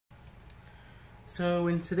So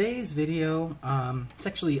in today's video, it's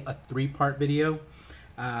actually a three-part video.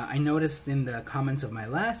 I noticed in the comments of my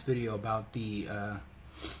last video about the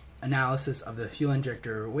analysis of the fuel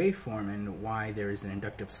injector waveform and why there is an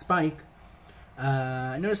inductive spike.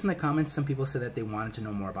 I noticed in the comments some people said that they wanted to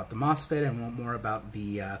know more about the MOSFET and want more about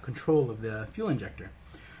the control of the fuel injector.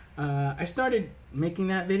 I started making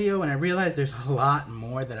that video and I realized there's a lot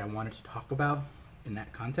more that I wanted to talk about in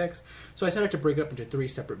that context. So I decided to break it up into three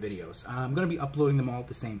separate videos. I'm going to be uploading them all at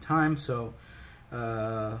the same time, so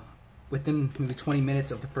within maybe 20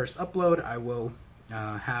 minutes of the first upload, I will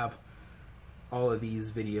have all of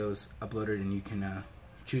these videos uploaded and you can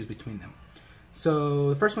choose between them. So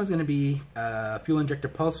the first one is going to be fuel injector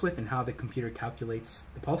pulse width and how the computer calculates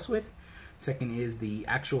the pulse width. Second is the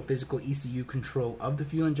actual physical ECU control of the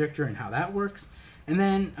fuel injector and how that works. And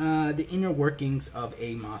then the inner workings of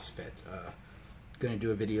a MOSFET. Going to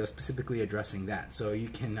do a video specifically addressing that. So you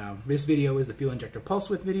can, this video is the fuel injector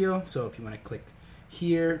pulse width video, so if you want to click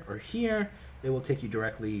here or here, it will take you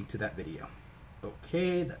directly to that video.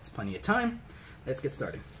 Okay, that's plenty of time. Let's get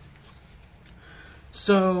started.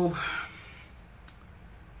 So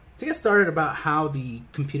to get started about how the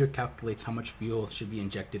computer calculates how much fuel should be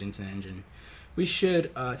injected into an engine, we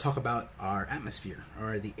should talk about our atmosphere,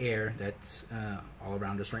 or the air that's all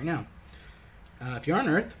around us right now. If you're on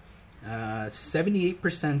Earth,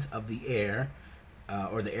 78% of the air,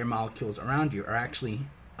 or the air molecules around you, are actually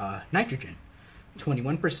nitrogen.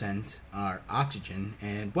 21% are oxygen,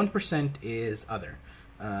 and 1% is other.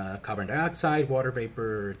 Carbon dioxide, water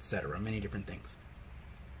vapor, etc. Many different things.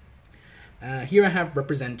 Here I have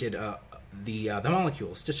represented the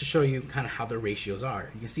molecules, just to show you kind of how the ratios are.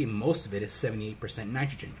 You can see most of it is 78%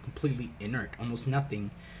 nitrogen, completely inert. Almost nothing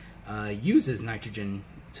uses nitrogen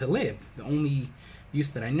to live. The only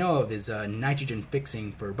use that I know of is nitrogen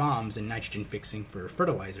fixing for bombs and nitrogen fixing for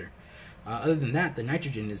fertilizer. Other than that, the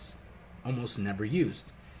nitrogen is almost never used.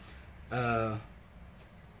 The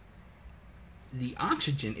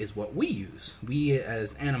oxygen is what we use. We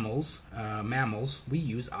as animals, mammals, we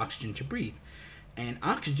use oxygen to breathe. And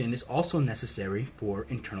oxygen is also necessary for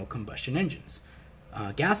internal combustion engines.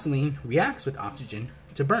 Gasoline reacts with oxygen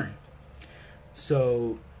to burn.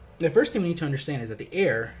 So the first thing we need to understand is that the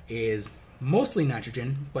air is mostly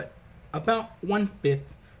nitrogen, but about 1/5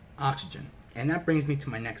 oxygen. And that brings me to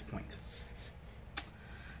my next point.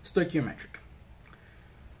 Stoichiometric.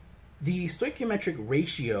 The stoichiometric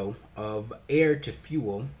ratio of air to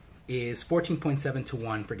fuel is 14.7 to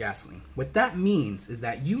 1 for gasoline. What that means is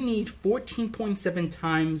that you need 14.7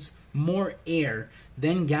 times more air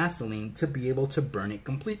than gasoline to be able to burn it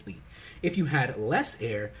completely. If you had less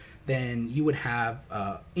air, then you would have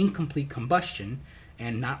incomplete combustion,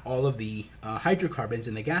 and not all of the hydrocarbons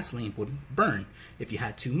in the gasoline would burn. If you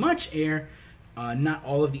had too much air, not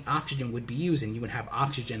all of the oxygen would be used, and you would have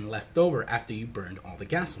oxygen left over after you burned all the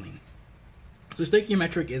gasoline. So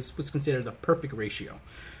stoichiometric is what's considered the perfect ratio,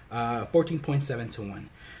 14.7 to 1.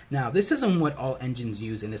 Now, this isn't what all engines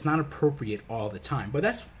use, and it's not appropriate all the time, but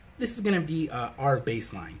this is going to be our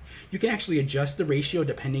baseline. You can actually adjust the ratio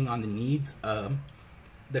depending on the needs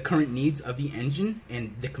the current needs of the engine,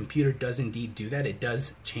 and the computer does indeed do that. It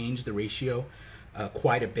does change the ratio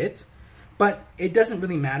quite a bit, but it doesn't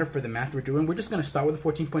really matter for the math we're doing. We're just going to start with a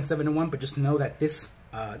 14.7 to 1, but just know that this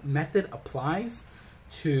method applies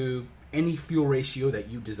to any fuel ratio that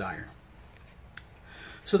you desire.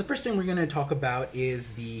 So the first thing we're going to talk about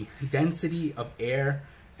is the density of air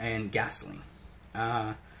and gasoline.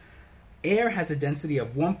 Air has a density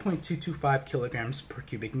of 1.225 kilograms per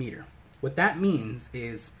cubic meter. What that means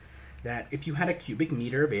is that if you had a cubic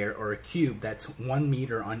meter of air, or a cube that's 1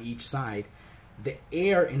 meter on each side, the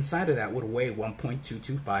air inside of that would weigh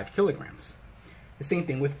 1.225 kilograms. The same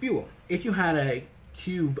thing with fuel. If you had a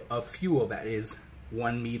cube of fuel that is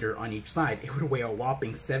 1 meter on each side, it would weigh a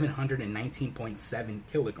whopping 719.7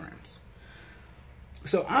 kilograms.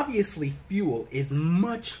 So obviously fuel is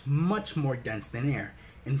much, much more dense than air.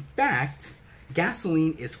 In fact,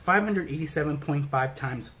 gasoline is 587.5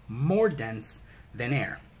 times more dense than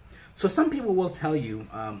air. So some people will tell you,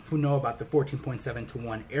 who know about the 14.7 to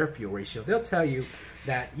 1 air-fuel ratio, they'll tell you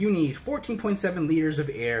that you need 14.7 liters of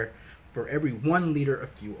air for every 1 liter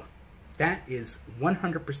of fuel. That is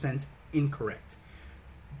 100% incorrect.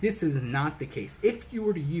 This is not the case. If you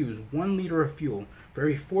were to use 1 liter of fuel for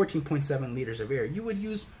every 14.7 liters of air, you would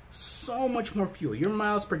use so much more fuel. Your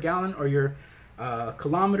miles per gallon, or your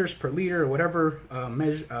kilometers per liter, or whatever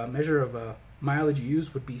measure of mileage you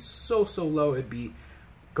use, would be so low, it'd be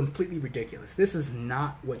completely ridiculous. This is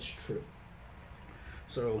not what's true.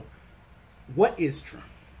 So what is true?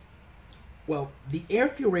 Well, the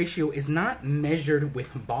air-fuel ratio is not measured with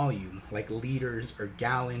volume, like liters or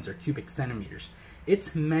gallons or cubic centimeters.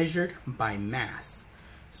 It's measured by mass.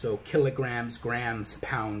 So kilograms, grams,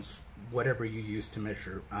 pounds, whatever you use to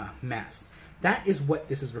measure mass. That is what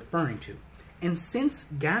this is referring to. And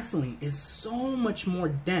since gasoline is so much more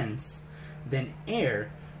dense than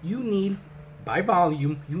air, you need, by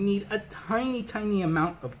volume, you need a tiny, tiny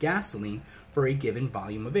amount of gasoline for a given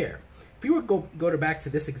volume of air. If you were to go back to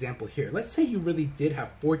this example here, let's say you really did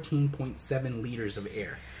have 14.7 liters of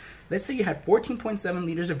air. Let's say you had 14.7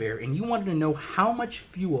 liters of air and you wanted to know how much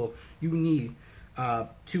fuel you need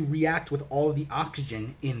to react with all of the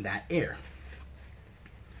oxygen in that air.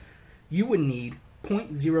 You would need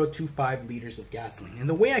 0.025 liters of gasoline. And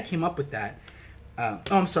the way I came up with that, oh,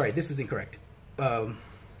 I'm sorry, this is incorrect. The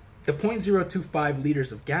 0.025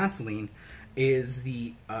 liters of gasoline is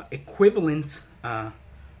the equivalent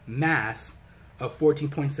mass of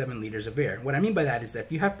 14.7 liters of air. What I mean by that is that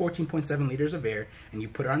if you have 14.7 liters of air and you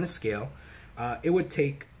put it on a scale, it would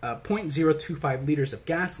take 0.025 liters of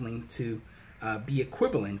gasoline to be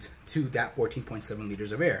equivalent to that 14.7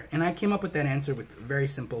 liters of air. And I came up with that answer with very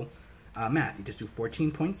simple math. You just do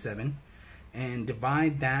 14.7 and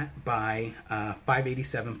divide that by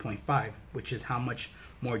 587.5, which is how much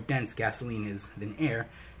more dense gasoline is than air,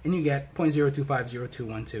 and you get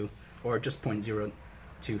 0.0250212, or just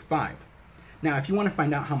 0.025. Now, if you want to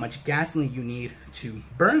find out how much gasoline you need to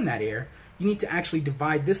burn that air, you need to actually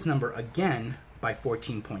divide this number again by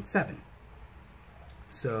 14.7.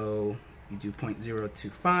 So you do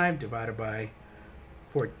 0.025 divided by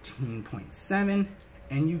 14.7,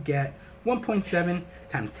 and you get 1.7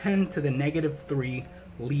 times 10 to the negative 3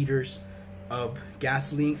 liters of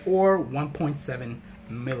gasoline, or 1.7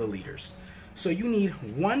 milliliters. So you need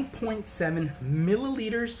 1.7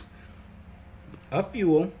 milliliters of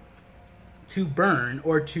fuel to burn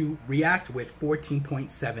or to react with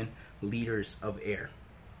 14.7 liters of air.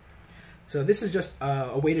 So this is just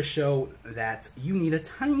a way to show that you need a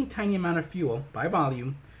tiny, tiny amount of fuel by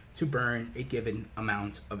volume to burn a given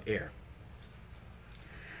amount of air.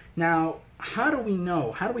 Now, how do we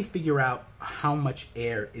know, how do we figure out how much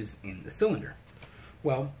air is in the cylinder?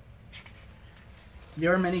 Well,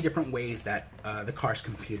 there are many different ways that the car's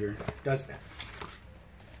computer does that.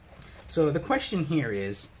 So the question here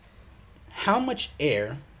is, how much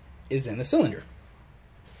air is in the cylinder?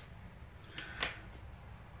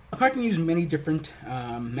 A car can use many different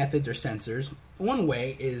methods or sensors. One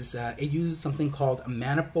way is it uses something called a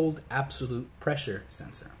manifold absolute pressure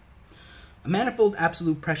sensor. A manifold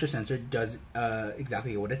absolute pressure sensor does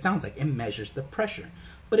exactly what it sounds like. It measures the pressure.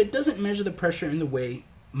 But it doesn't measure the pressure in the way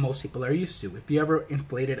most people are used to. If you ever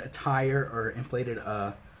inflated a tire or inflated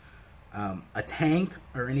a tank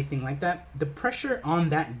or anything like that, the pressure on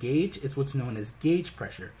that gauge is what's known as gauge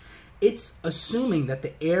pressure. It's assuming that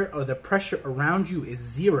the air or the pressure around you is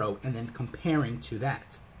zero and then comparing to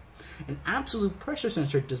that. An absolute pressure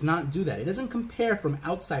sensor does not do that. It doesn't compare from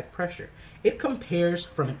outside pressure. It compares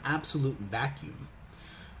from an absolute vacuum.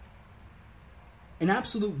 An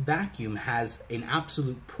absolute vacuum has an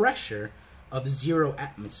absolute pressure of 0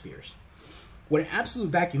 atmospheres. What an absolute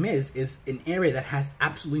vacuum is an area that has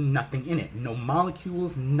absolutely nothing in it. No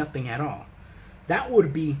molecules, nothing at all. That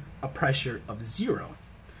would be a pressure of 0.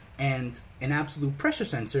 And an absolute pressure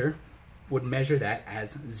sensor would measure that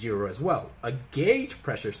as 0 as well. A gauge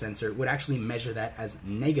pressure sensor would actually measure that as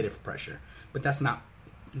negative pressure, but that's not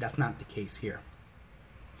the case here.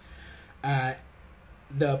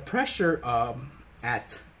 The pressure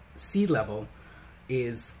at sea level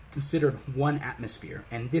is considered 1 atmosphere,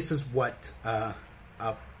 and this is what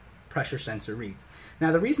a pressure sensor reads.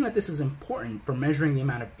 Now, the reason that this is important for measuring the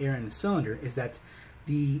amount of air in the cylinder is that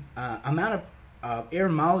the amount of air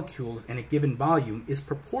molecules in a given volume is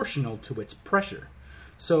proportional to its pressure.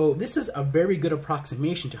 So this is a very good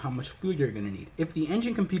approximation to how much fuel you're going to need. If the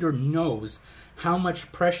engine computer knows how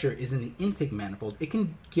much pressure is in the intake manifold, it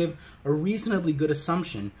can give a reasonably good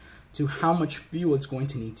assumption to how much fuel it's going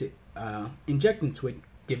to need to inject into it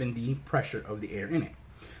given the pressure of the air in it.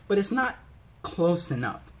 But it's not close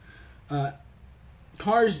enough.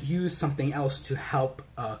 Cars use something else to help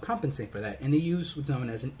compensate for that, and they use what's known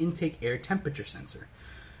as an intake air temperature sensor.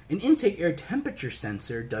 An intake air temperature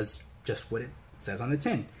sensor does just what it says on the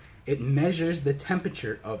tin. It measures the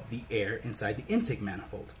temperature of the air inside the intake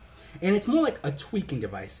manifold. And it's more like a tweaking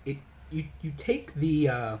device. You take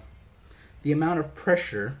the amount of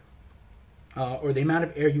pressure or the amount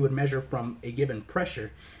of air you would measure from a given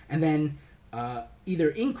pressure, and then either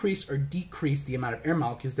increase or decrease the amount of air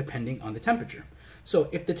molecules depending on the temperature. So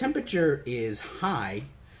if the temperature is high,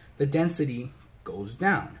 the density goes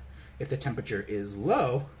down. If the temperature is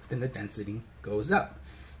low, then the density goes up.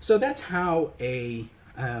 So that's how a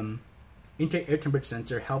intake air temperature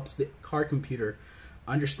sensor helps the car computer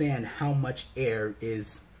understand how much air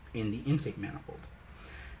is in the intake manifold.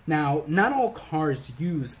 Now, not all cars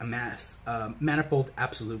use a manifold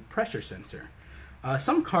absolute pressure sensor.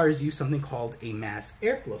 Some cars use something called a mass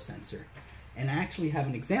airflow sensor, and I actually have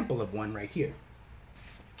an example of one right here.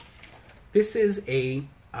 This is a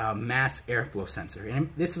mass airflow sensor, and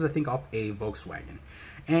this is, I think, off a Volkswagen.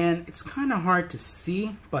 And it's kind of hard to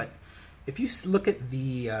see, but if you look at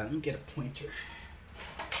the, let me get a pointer.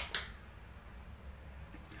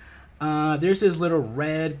 There's this little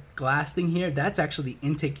red glass thing here. That's actually the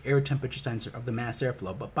intake air temperature sensor of the mass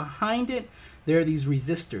airflow. But behind it, there are these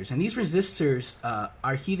resistors. And these resistors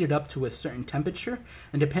are heated up to a certain temperature.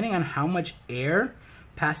 And depending on how much air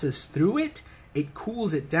passes through it, it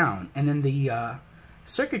cools it down. And then the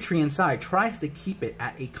circuitry inside tries to keep it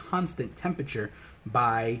at a constant temperature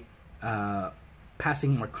by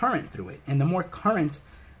passing more current through it. And the more current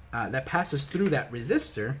that passes through that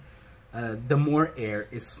resistor, the more air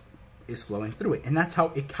is flowing through it, and that's how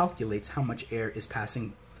it calculates how much air is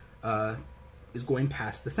passing, is going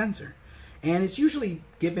past the sensor. And it's usually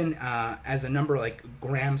given as a number like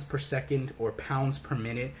grams per second or pounds per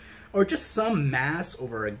minute, or just some mass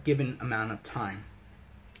over a given amount of time.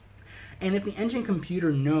 And if the engine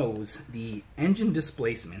computer knows the engine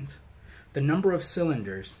displacement, the number of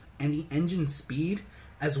cylinders, and the engine speed,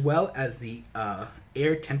 as well as the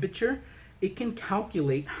air temperature, it can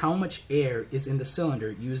calculate how much air is in the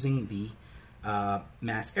cylinder using the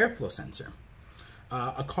mass airflow sensor.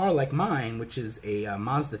 A car like mine, which is a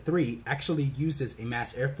Mazda 3, actually uses a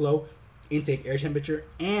mass airflow, intake air temperature,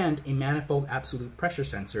 and a manifold absolute pressure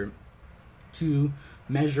sensor to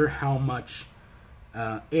measure how much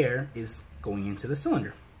air is going into the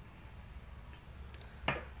cylinder.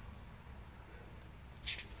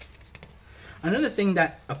 Another thing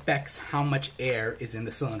that affects how much air is in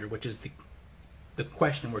the cylinder, which is the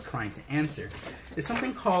question we're trying to answer, is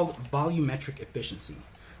something called volumetric efficiency.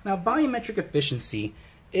 Now, volumetric efficiency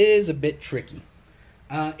is a bit tricky.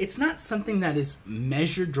 It's not something that is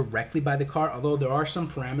measured directly by the car, although there are some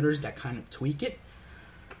parameters that kind of tweak it.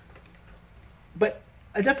 But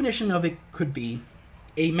a definition of it could be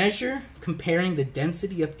a measure comparing the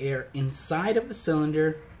density of air inside of the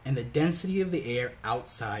cylinder and the density of the air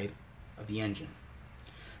outside of the engine.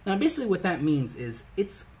 Now, basically what that means is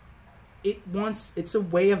it's a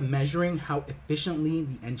way of measuring how efficiently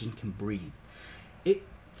the engine can breathe.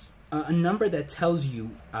 It's a number that tells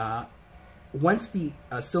you once the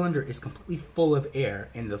cylinder is completely full of air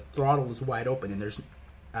and the throttle is wide open and there's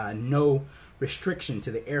no restriction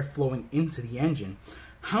to the air flowing into the engine,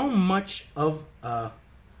 how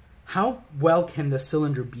well can the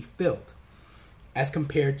cylinder be filled as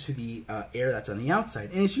compared to the air that's on the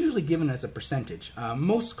outside. And it's usually given as a percentage.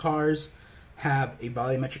 Most cars have a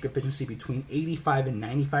volumetric efficiency between 85 and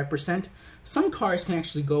 95%. Some cars can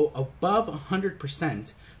actually go above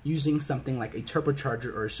 100% using something like a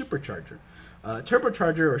turbocharger or a supercharger.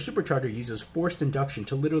 Turbocharger or supercharger uses forced induction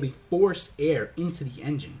to literally force air into the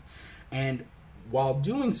engine. And while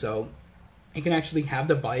doing so, it can actually have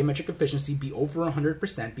the volumetric efficiency be over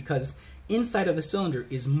 100% because inside of the cylinder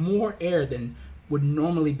is more air than would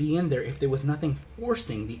normally be in there if there was nothing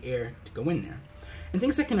forcing the air to go in there. And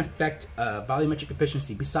things that can affect volumetric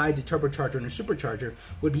efficiency besides a turbocharger and a supercharger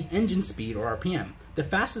would be engine speed or RPM. The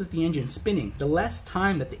faster that the engine is spinning, the less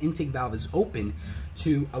time that the intake valve is open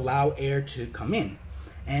to allow air to come in.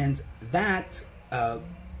 And that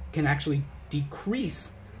can actually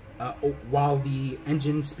decrease while the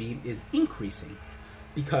engine speed is increasing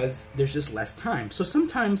because there's just less time. So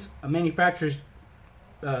sometimes manufacturers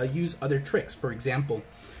use other tricks. For example,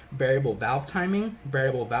 variable valve timing,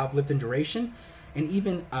 variable valve lift and duration, and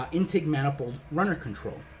even intake manifold runner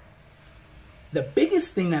control. The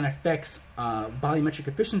biggest thing that affects volumetric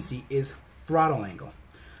efficiency is throttle angle.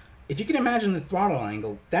 If you can imagine the throttle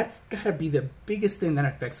angle, that's got to be the biggest thing that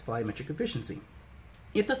affects volumetric efficiency.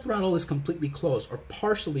 If the throttle is completely closed or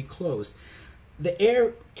partially closed, the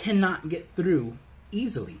air cannot get through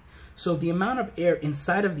easily. So the amount of air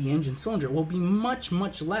inside of the engine cylinder will be much,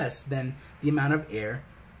 much less than the amount of air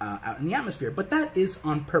out in the atmosphere. But that is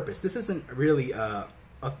on purpose. This isn't really a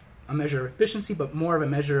measure of efficiency, but more of a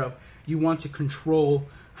measure of you want to control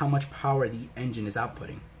how much power the engine is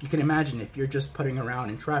outputting. You can imagine if you're just putting around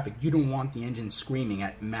in traffic, you don't want the engine screaming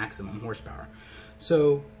at maximum horsepower.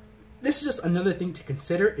 So this is just another thing to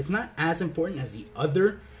consider. It's not as important as the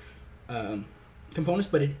other components,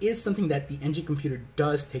 but it is something that the engine computer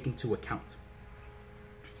does take into account.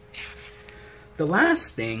 The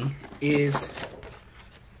last thing is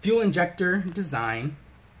fuel injector design,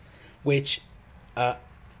 which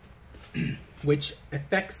which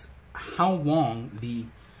affects how long the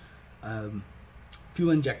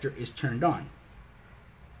fuel injector is turned on.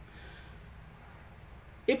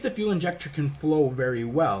 If the fuel injector can flow very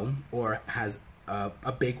well, or has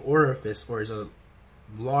a big orifice, or is a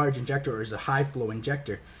large injector, or is a high flow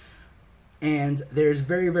injector, and there's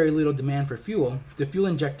very, very little demand for fuel, the fuel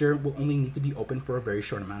injector will only need to be open for a very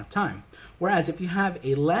short amount of time. Whereas if you have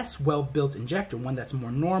a less well-built injector, one that's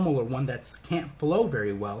more normal, or one that can't flow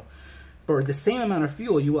very well, for the same amount of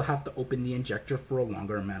fuel, you will have to open the injector for a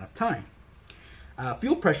longer amount of time.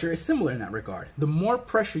 Fuel pressure is similar in that regard. The more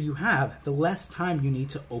pressure you have, the less time you need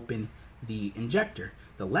to open the injector.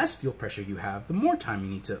 The less fuel pressure you have, the more time you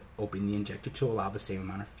need to open the injector to allow the same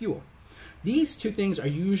amount of fuel. These two things are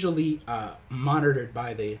usually monitored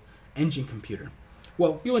by the engine computer.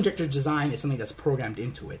 Well, fuel injector design is something that's programmed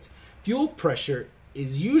into it. Fuel pressure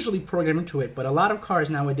is usually programmed into it, but a lot of cars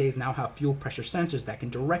nowadays now have fuel pressure sensors that can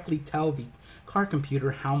directly tell the car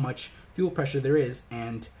computer how much fuel pressure there is,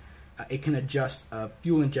 and it can adjust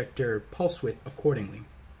fuel injector pulse width accordingly.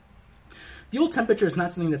 Fuel temperature is not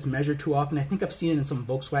something that's measured too often. I think I've seen it in some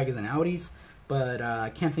Volkswagens and Audis, but I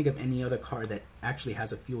can't think of any other car that actually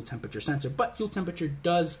has a fuel temperature sensor. But fuel temperature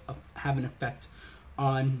does have an effect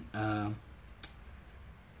on the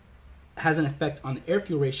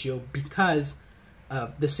air-fuel ratio, because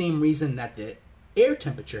of the same reason that the air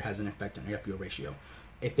temperature has an effect on air-fuel ratio.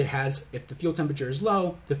 If the fuel temperature is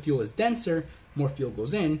low, the fuel is denser, more fuel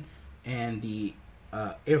goes in, and the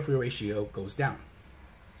air-fuel ratio goes down.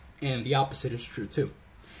 And the opposite is true too.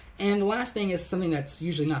 And the last thing is something that's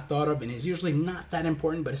usually not thought of and is usually not that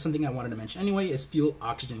important, but it's something I wanted to mention anyway, is fuel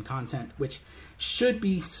oxygen content, which should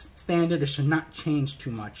be standard. It should not change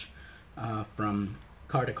too much from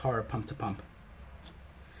car to car or pump to pump.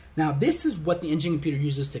 Now, this is what the engine computer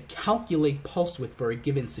uses to calculate pulse width for a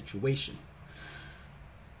given situation.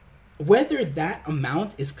 Whether that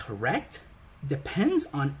amount is correct depends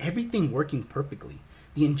on everything working perfectly.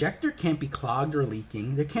 The injector can't be clogged or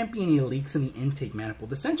leaking. There can't be any leaks in the intake manifold.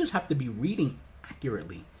 The sensors have to be reading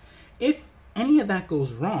accurately. If any of that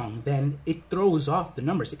goes wrong, then it throws off the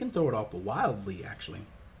numbers. It can throw it off wildly, actually.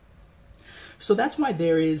 So that's why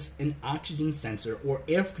there is an oxygen sensor or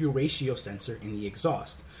air-fuel ratio sensor in the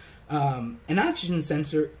exhaust. An oxygen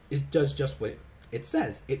sensor does just what it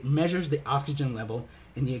says. It measures the oxygen level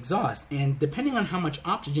in the exhaust, and depending on how much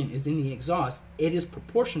oxygen is in the exhaust, it is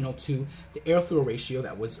proportional to the air-fuel ratio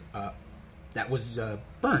that was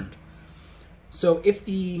burned. So if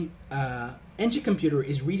the engine computer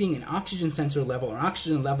is reading an oxygen sensor level or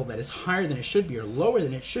oxygen level that is higher than it should be or lower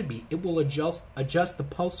than it should be, it will adjust the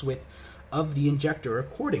pulse width of the injector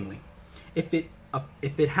accordingly. If it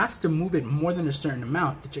has to move it more than a certain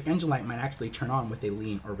amount, the check engine light might actually turn on with a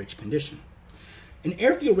lean or rich condition. An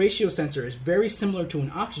air-fuel ratio sensor is very similar to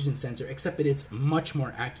an oxygen sensor, except that it's much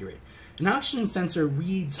more accurate. An oxygen sensor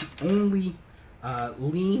reads only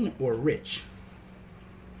lean or rich.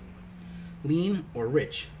 Lean or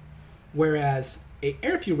rich. Whereas an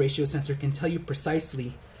air-fuel ratio sensor can tell you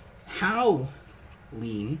precisely how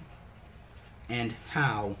lean and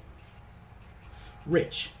how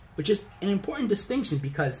rich, which is an important distinction,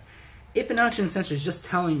 because if an oxygen sensor is just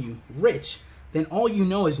telling you rich, then all you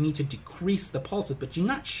know is you need to decrease the pulse width, but you're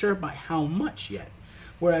not sure by how much yet.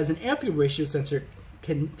 Whereas an air-fuel ratio sensor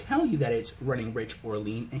can tell you that it's running rich or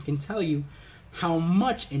lean, and can tell you how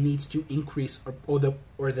much it needs to increase, or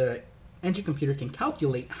the engine computer can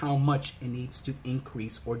calculate how much it needs to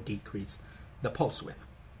increase or decrease the pulse width.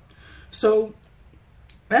 So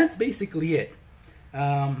that's basically it.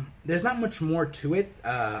 There's not much more to it.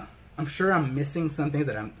 I'm sure I'm missing some things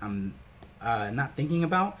that I'm not thinking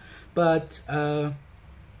about, but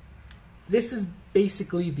this is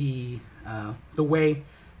basically the way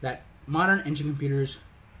that modern engine computers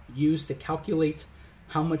use to calculate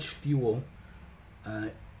how much fuel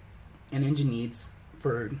an engine needs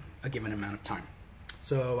for a given amount of time.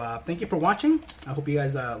 So thank you for watching. I hope you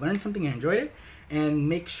guys learned something and enjoyed it, and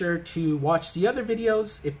make sure to watch the other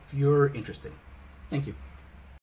videos if you're interested. Thank you.